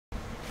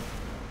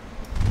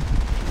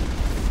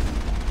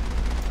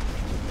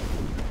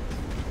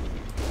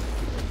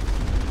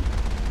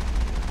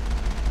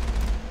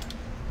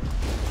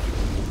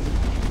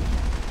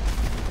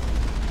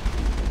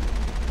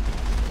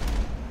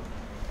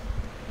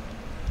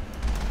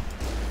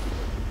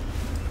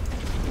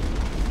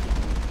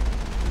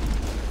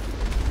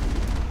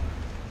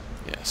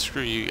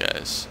Screw you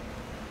guys.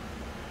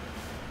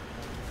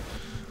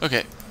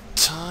 Okay,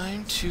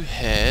 time to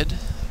head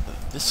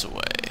this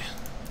way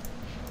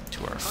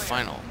to our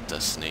final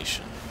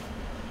destination.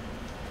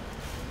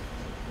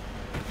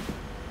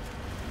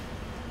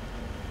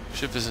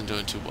 Ship isn't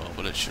doing too well,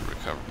 but it should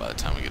recover by the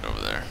time we get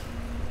over there.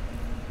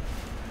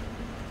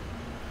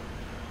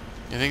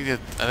 I think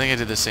I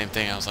did the same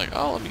thing. I was like,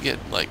 oh, let me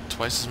get like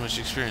twice as much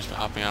experience by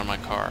hopping out of my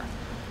car.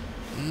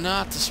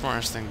 Not the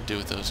smartest thing to do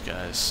with those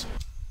guys.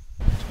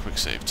 Quick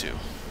save too.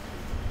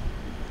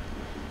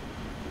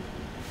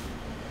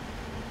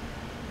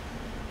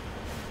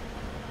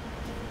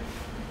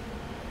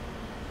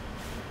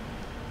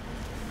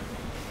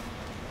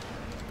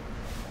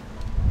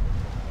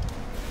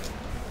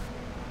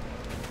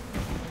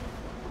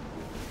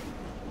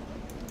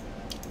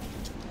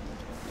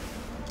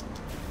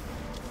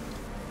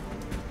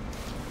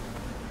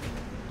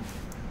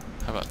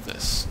 How about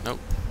this?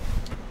 Nope.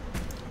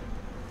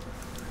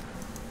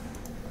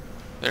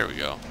 There we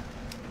go.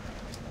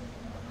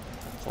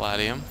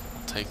 Palladium.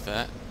 I'll take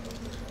that.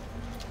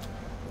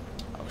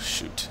 Oh,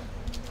 shoot.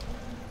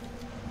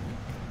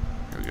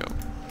 Here we go.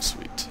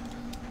 Sweet.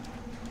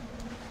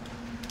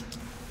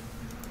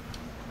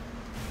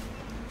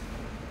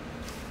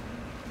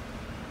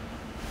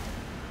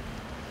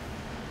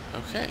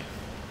 Okay.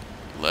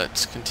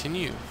 Let's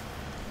continue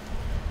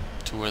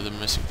to where the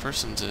missing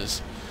persons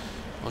is.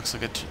 Looks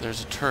like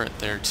there's a turret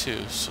there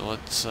too, so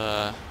let's be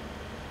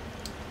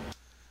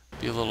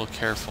a little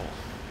careful.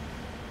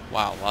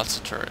 Wow, lots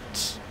of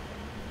turrets.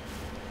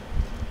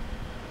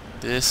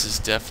 This is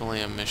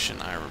definitely a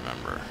mission I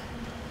remember.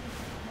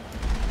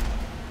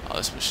 Oh,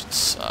 this mission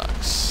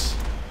sucks.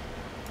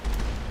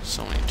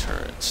 So many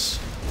turrets.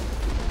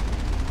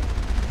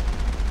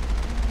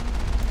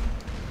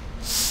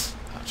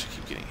 Ouch, I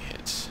keep getting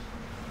hit.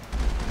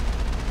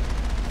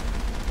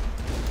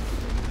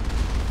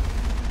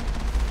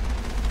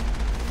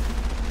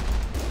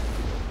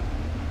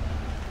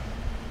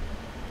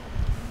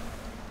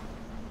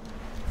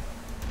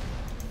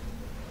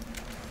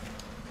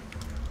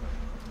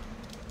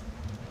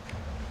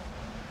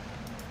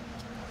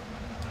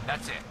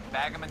 That's it.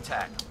 Bag 'em and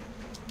tag 'em.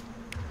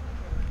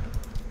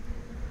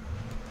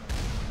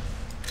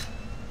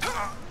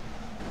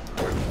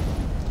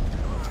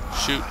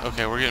 Shoot.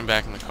 Okay, we're getting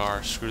back in the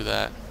car. Screw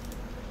that.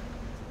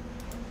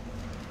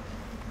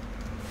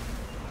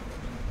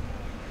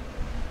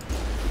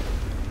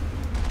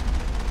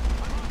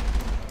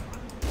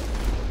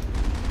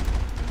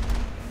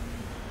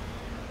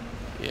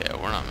 Yeah,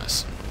 we're not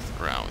messing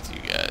around with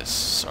you guys.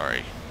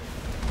 Sorry.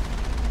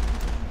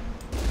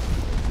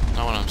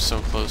 Not when I'm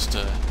so close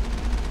to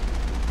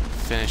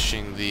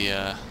finishing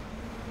the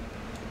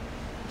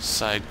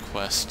side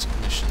quest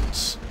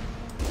missions.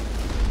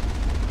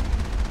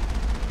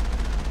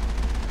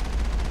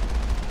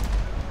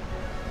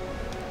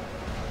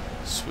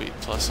 Sweet,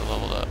 plus I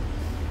leveled up.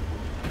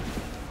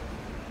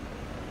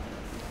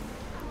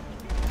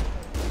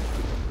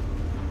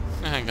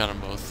 I got them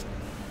both.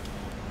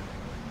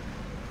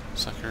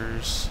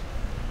 Suckers.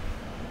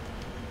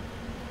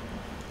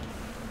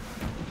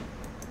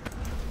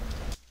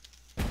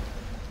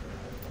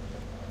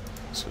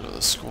 Let's go to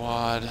the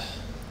squad.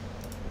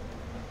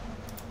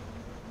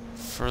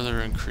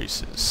 Further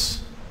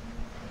increases.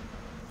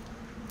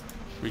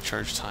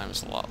 Recharge time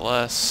is a lot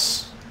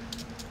less.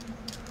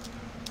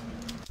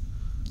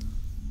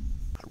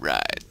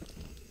 Right.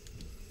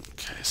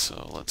 Okay,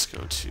 so let's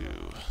go to...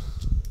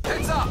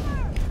 Heads up!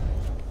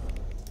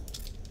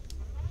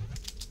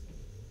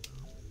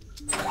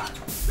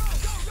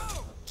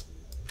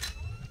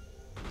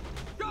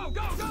 Go,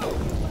 go, go!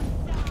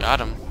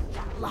 Got him.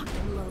 Locked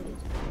and loaded.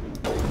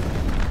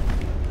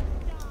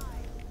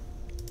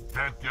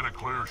 Can't get a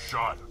clear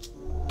shot.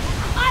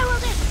 I will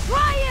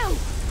destroy you!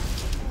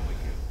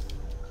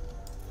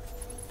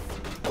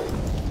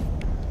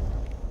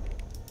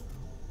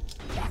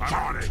 I'm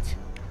on it.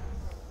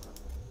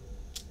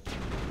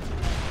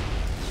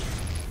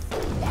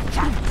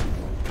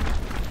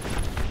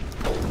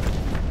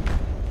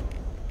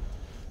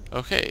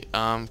 Okay,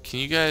 can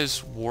you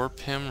guys warp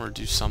him or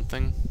do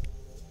something?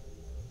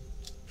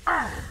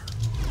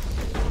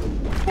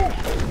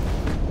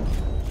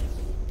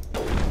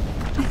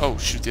 Oh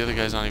shoot, the other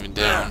guy's not even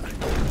down.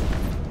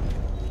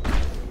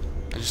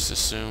 I just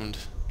assumed.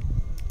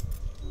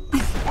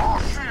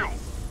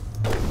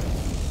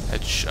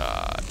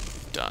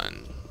 Headshot.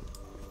 Done.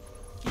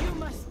 You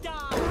must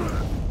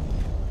die!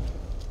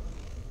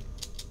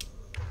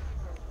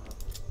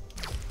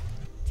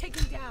 Take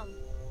him down.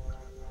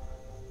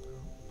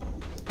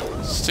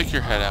 Stick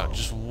your head out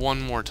just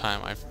one more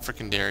time. I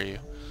freaking dare you.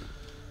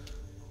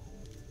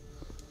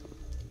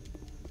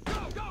 Go,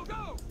 go,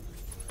 go!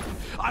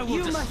 I will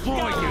You must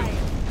destroy die. you.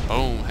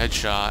 Boom,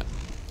 headshot.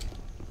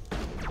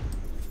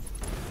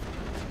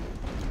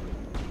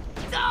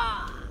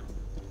 Ah!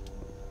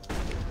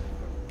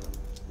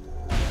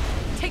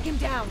 Take him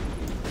down.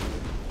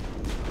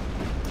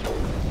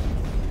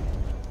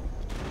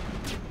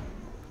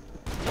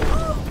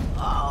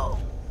 Oh!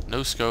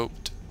 No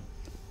scoped.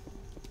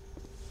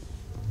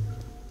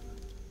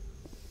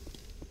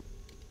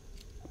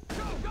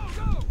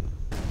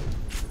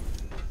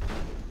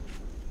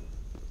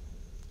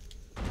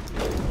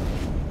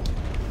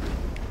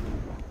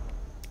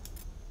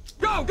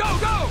 Go, go,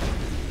 go!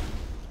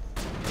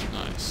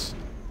 Nice.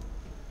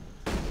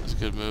 That's a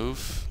good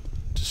move.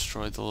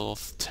 Destroyed the little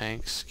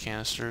tanks,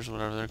 canisters,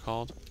 whatever they're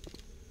called.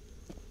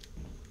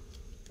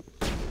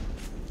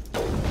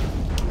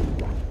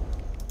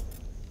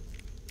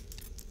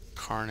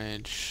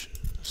 Carnage.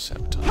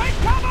 Sabotage. Take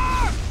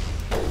cover!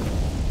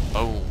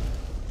 Oh.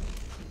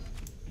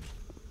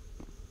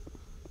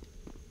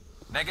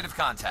 Negative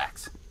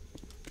contacts.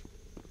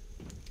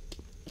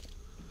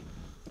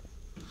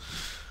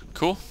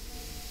 Cool.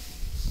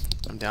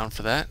 I'm down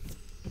for that.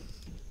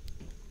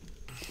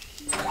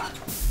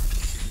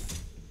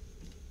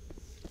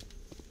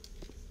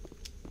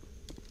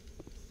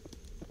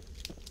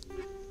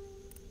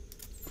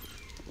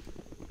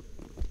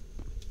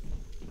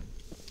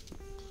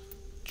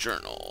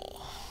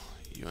 Journal.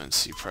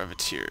 UNC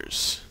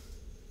privateers.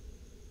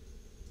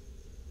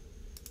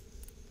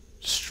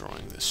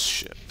 Destroying this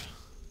ship.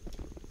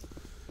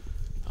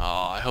 Oh,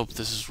 I hope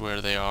this is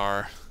where they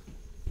are.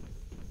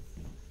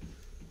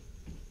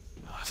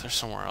 Oh, if they're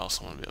somewhere else,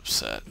 I'm gonna be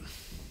upset.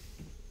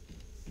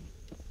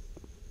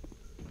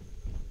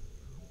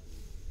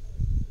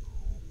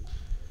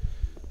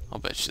 I'll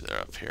bet you they're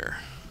up here.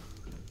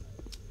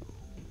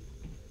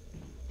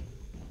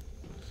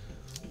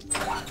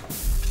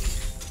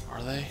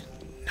 Are they?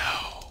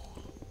 No.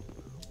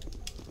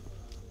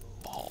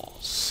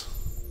 Balls.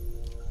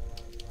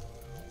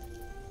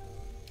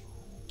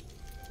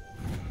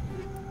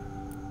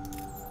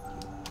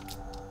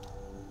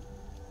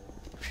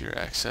 Computer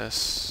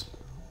access.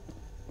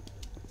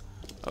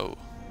 Oh.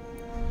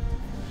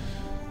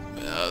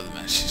 The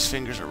Manshi's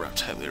fingers are wrapped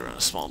tightly around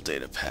a small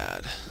data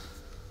pad.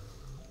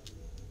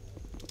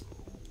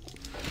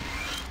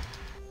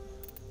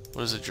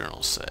 What does the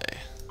journal say?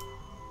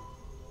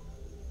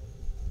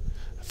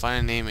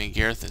 Find a name in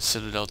Gareth and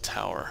Citadel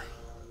Tower.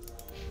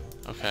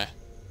 Okay.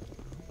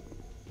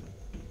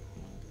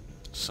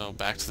 So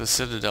back to the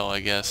Citadel, I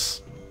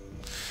guess.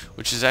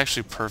 Which is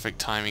actually perfect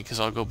timing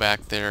because I'll go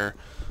back there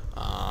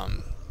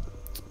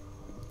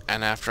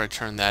and after I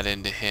turn that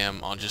into him,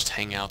 I'll just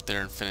hang out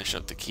there and finish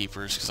up the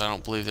keepers because I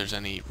don't believe there's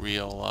any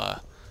real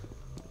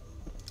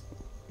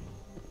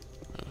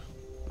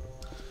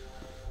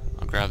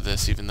I'll grab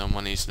this even though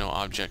money's no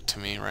object to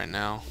me right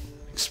now.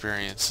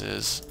 Experience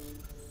is.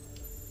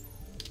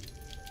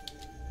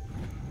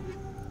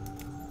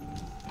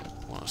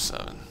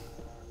 107.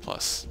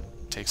 Plus,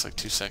 takes like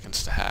 2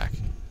 seconds to hack.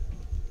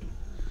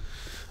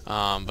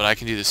 But I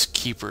can do this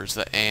keepers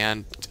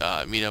and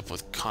meet up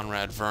with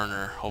Conrad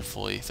Werner,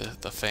 hopefully,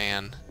 the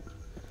fan.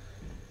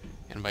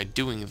 And by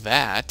doing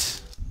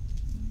that,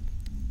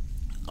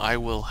 I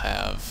will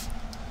have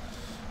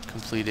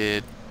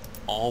completed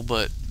all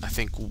but, I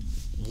think,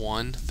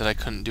 one that I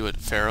couldn't do at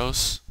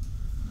Pharos.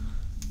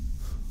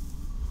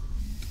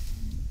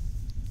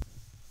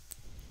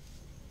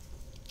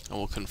 I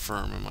will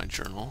confirm in my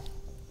journal.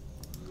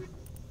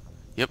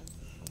 Yep,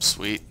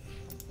 sweet.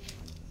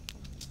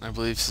 I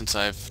believe since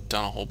I've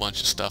done a whole bunch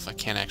of stuff, I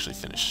can't actually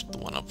finish the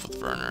one up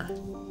with Werner.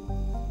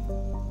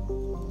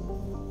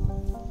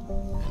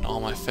 And all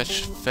my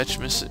fetch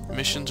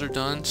missions are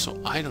done, so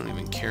I don't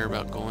even care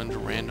about going to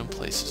random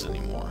places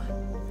anymore.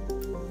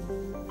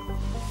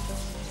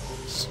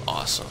 It's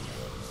awesome.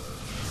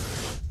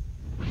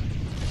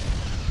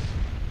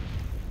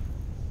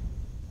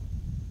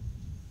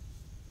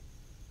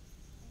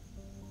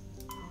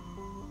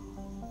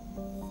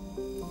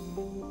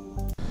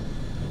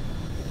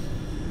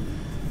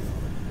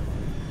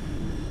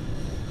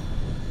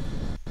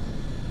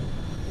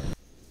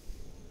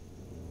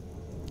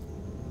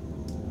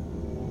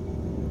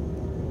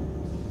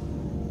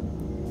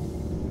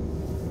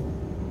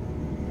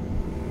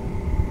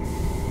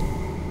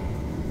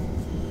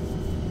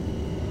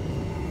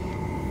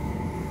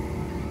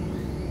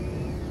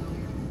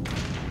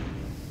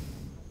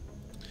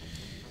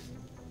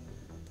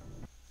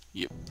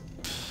 Yep.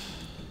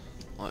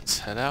 Let's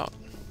head out.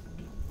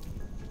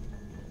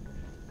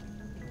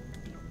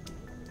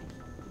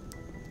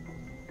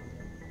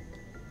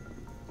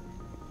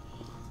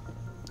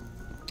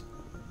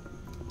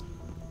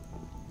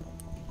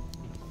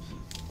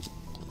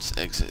 Let's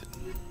exit.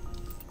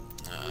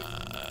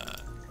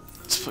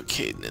 Let's put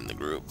Caden in the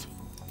group.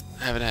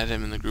 I haven't had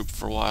him in the group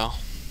for a while,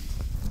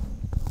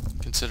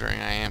 considering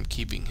I am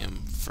keeping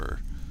him for...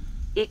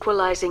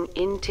 Equalizing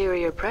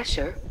interior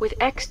pressure with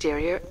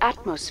exterior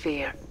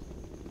atmosphere.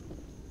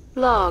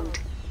 Logged.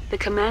 The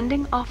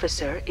commanding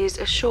officer is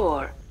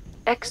ashore.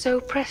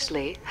 Exo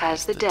Presley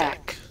has the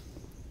deck.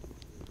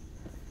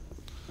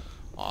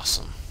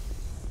 Awesome.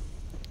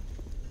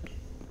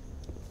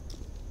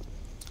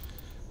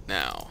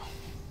 Now.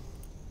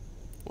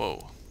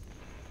 Whoa.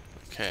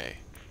 Okay.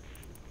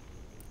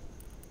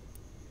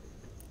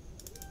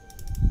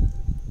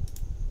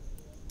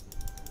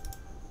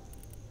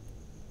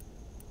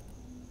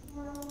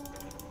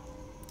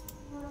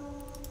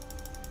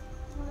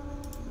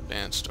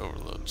 Advanced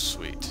overload,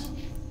 sweet.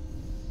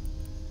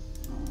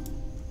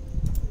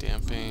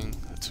 Damping,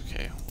 that's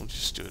okay. We'll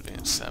just do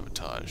advanced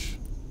sabotage.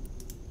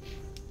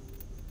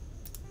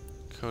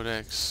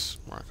 Codex,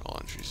 mark all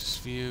entries as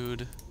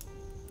viewed.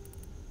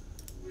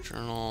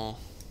 Journal.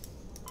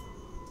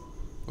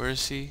 Where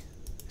is he?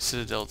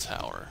 Citadel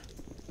Tower.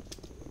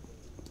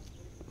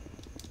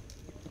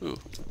 Ooh.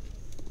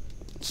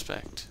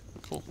 Inspect.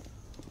 Cool.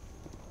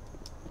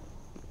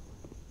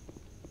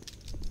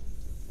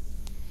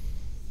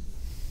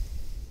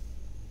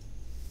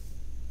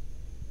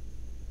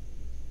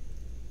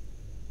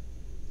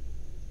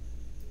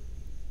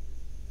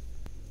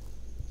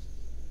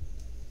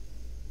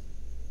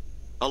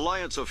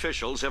 Alliance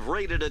officials have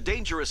raided a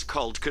dangerous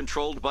cult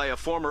controlled by a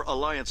former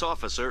Alliance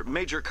officer,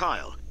 Major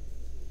Kyle.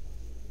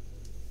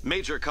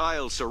 Major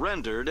Kyle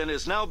surrendered and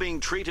is now being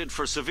treated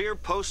for severe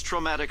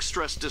post-traumatic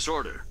stress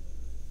disorder.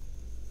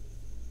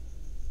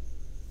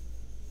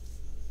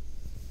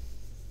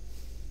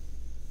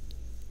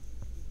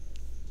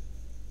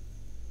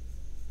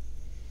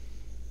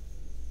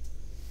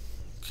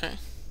 Okay.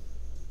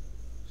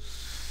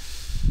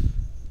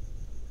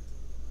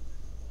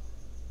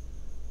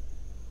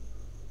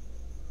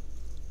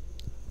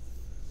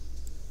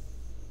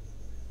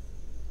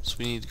 So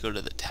we need to go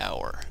to the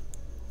tower.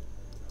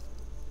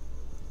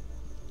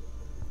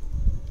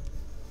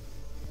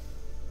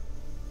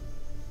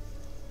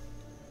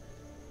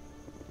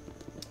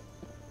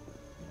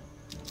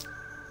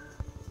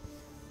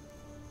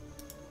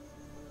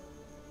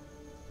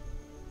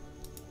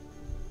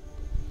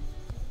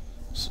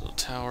 So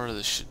tower,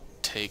 this should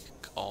take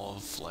all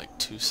of like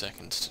 2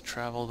 seconds to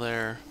travel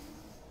there.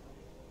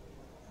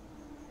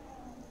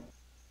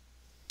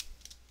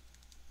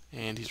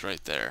 And he's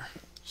right there.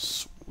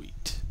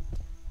 Sweet.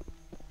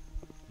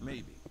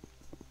 Maybe.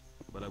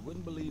 But I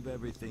wouldn't believe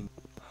everything.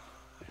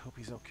 I hope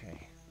he's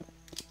okay.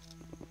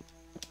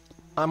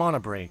 I'm on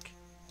a break.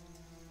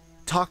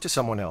 Talk to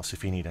someone else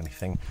if you need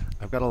anything.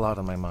 I've got a lot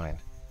on my mind.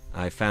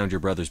 I found your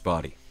brother's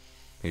body.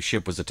 His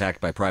ship was attacked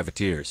by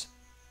privateers.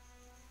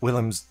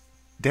 Willem's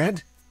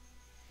dead?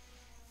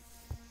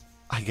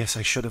 I guess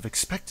I should have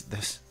expected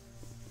this.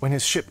 When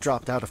his ship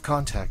dropped out of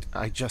contact,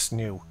 I just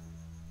knew.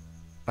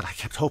 But I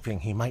kept hoping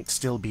he might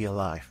still be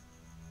alive.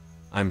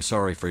 I'm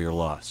sorry for your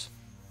loss.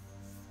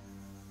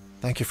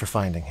 Thank you for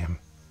finding him.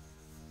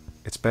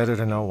 It's better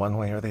to know one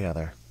way or the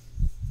other.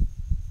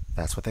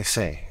 That's what they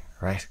say,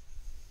 right?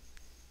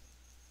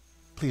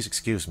 Please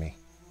excuse me.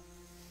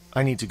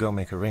 I need to go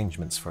make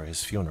arrangements for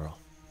his funeral.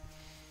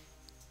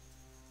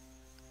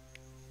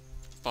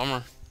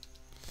 Bummer.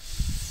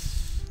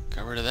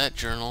 Got rid of that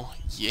journal.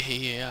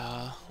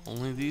 Yeah,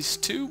 only these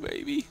two,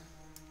 baby.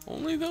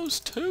 Only those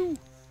two.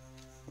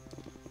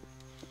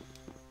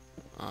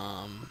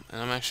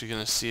 And I'm actually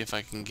gonna see if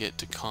I can get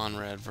to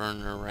Conrad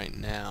Werner right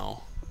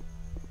now.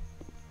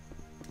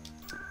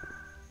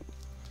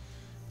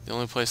 The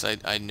only place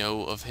I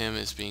know of him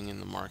is being in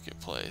the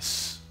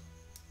marketplace.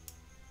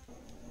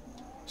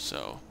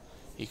 So,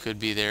 he could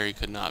be there, he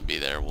could not be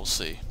there, we'll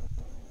see.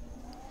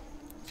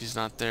 If he's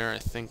not there, I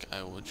think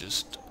I will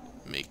just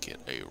make it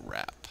a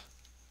wrap.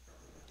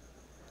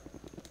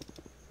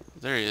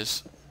 There he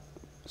is.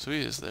 So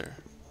he is there.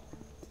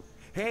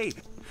 Hey,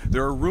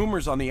 there are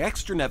rumors on the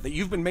extranet that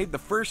you've been made the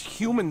first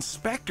human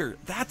Spectre.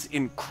 That's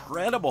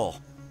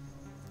incredible.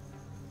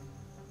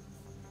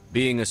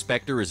 Being a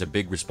Spectre is a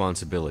big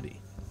responsibility.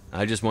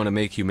 I just want to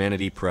make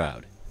humanity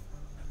proud.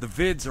 The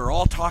vids are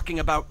all talking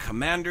about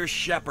Commander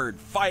Shepard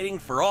fighting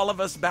for all of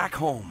us back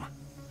home.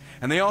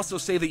 And they also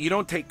say that you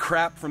don't take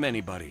crap from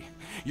anybody.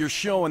 You're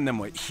showing them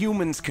what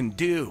humans can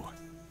do.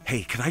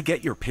 Hey, can I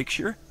get your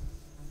picture?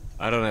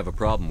 I don't have a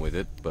problem with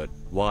it, but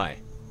why?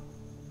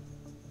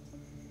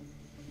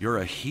 You're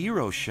a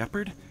hero,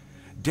 Shepard.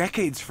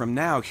 Decades from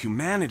now,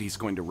 humanity's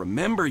going to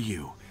remember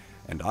you,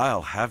 and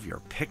I'll have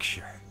your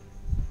picture.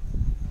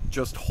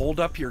 Just hold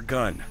up your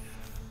gun.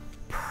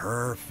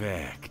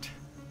 Perfect.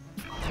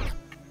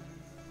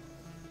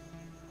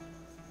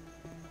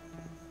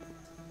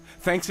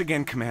 Thanks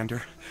again,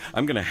 Commander.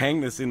 I'm gonna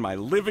hang this in my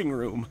living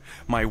room.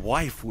 My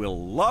wife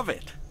will love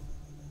it.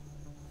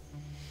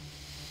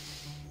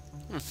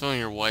 I have a feeling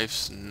your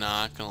wife's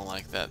not gonna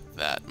like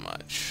that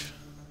much.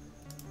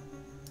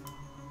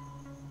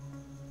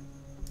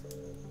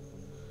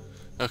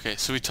 Okay,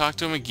 so we talked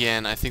to him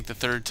again. I think the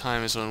third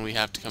time is when we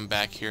have to come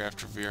back here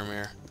after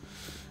Virmir.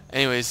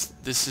 Anyways,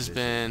 this has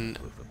been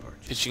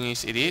Pitching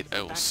Ace 88.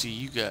 I will see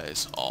you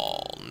guys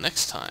all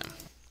next time.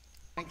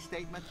 Bank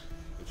statement.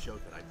 It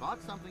showed that I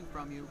bought something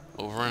from you.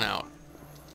 Over and out.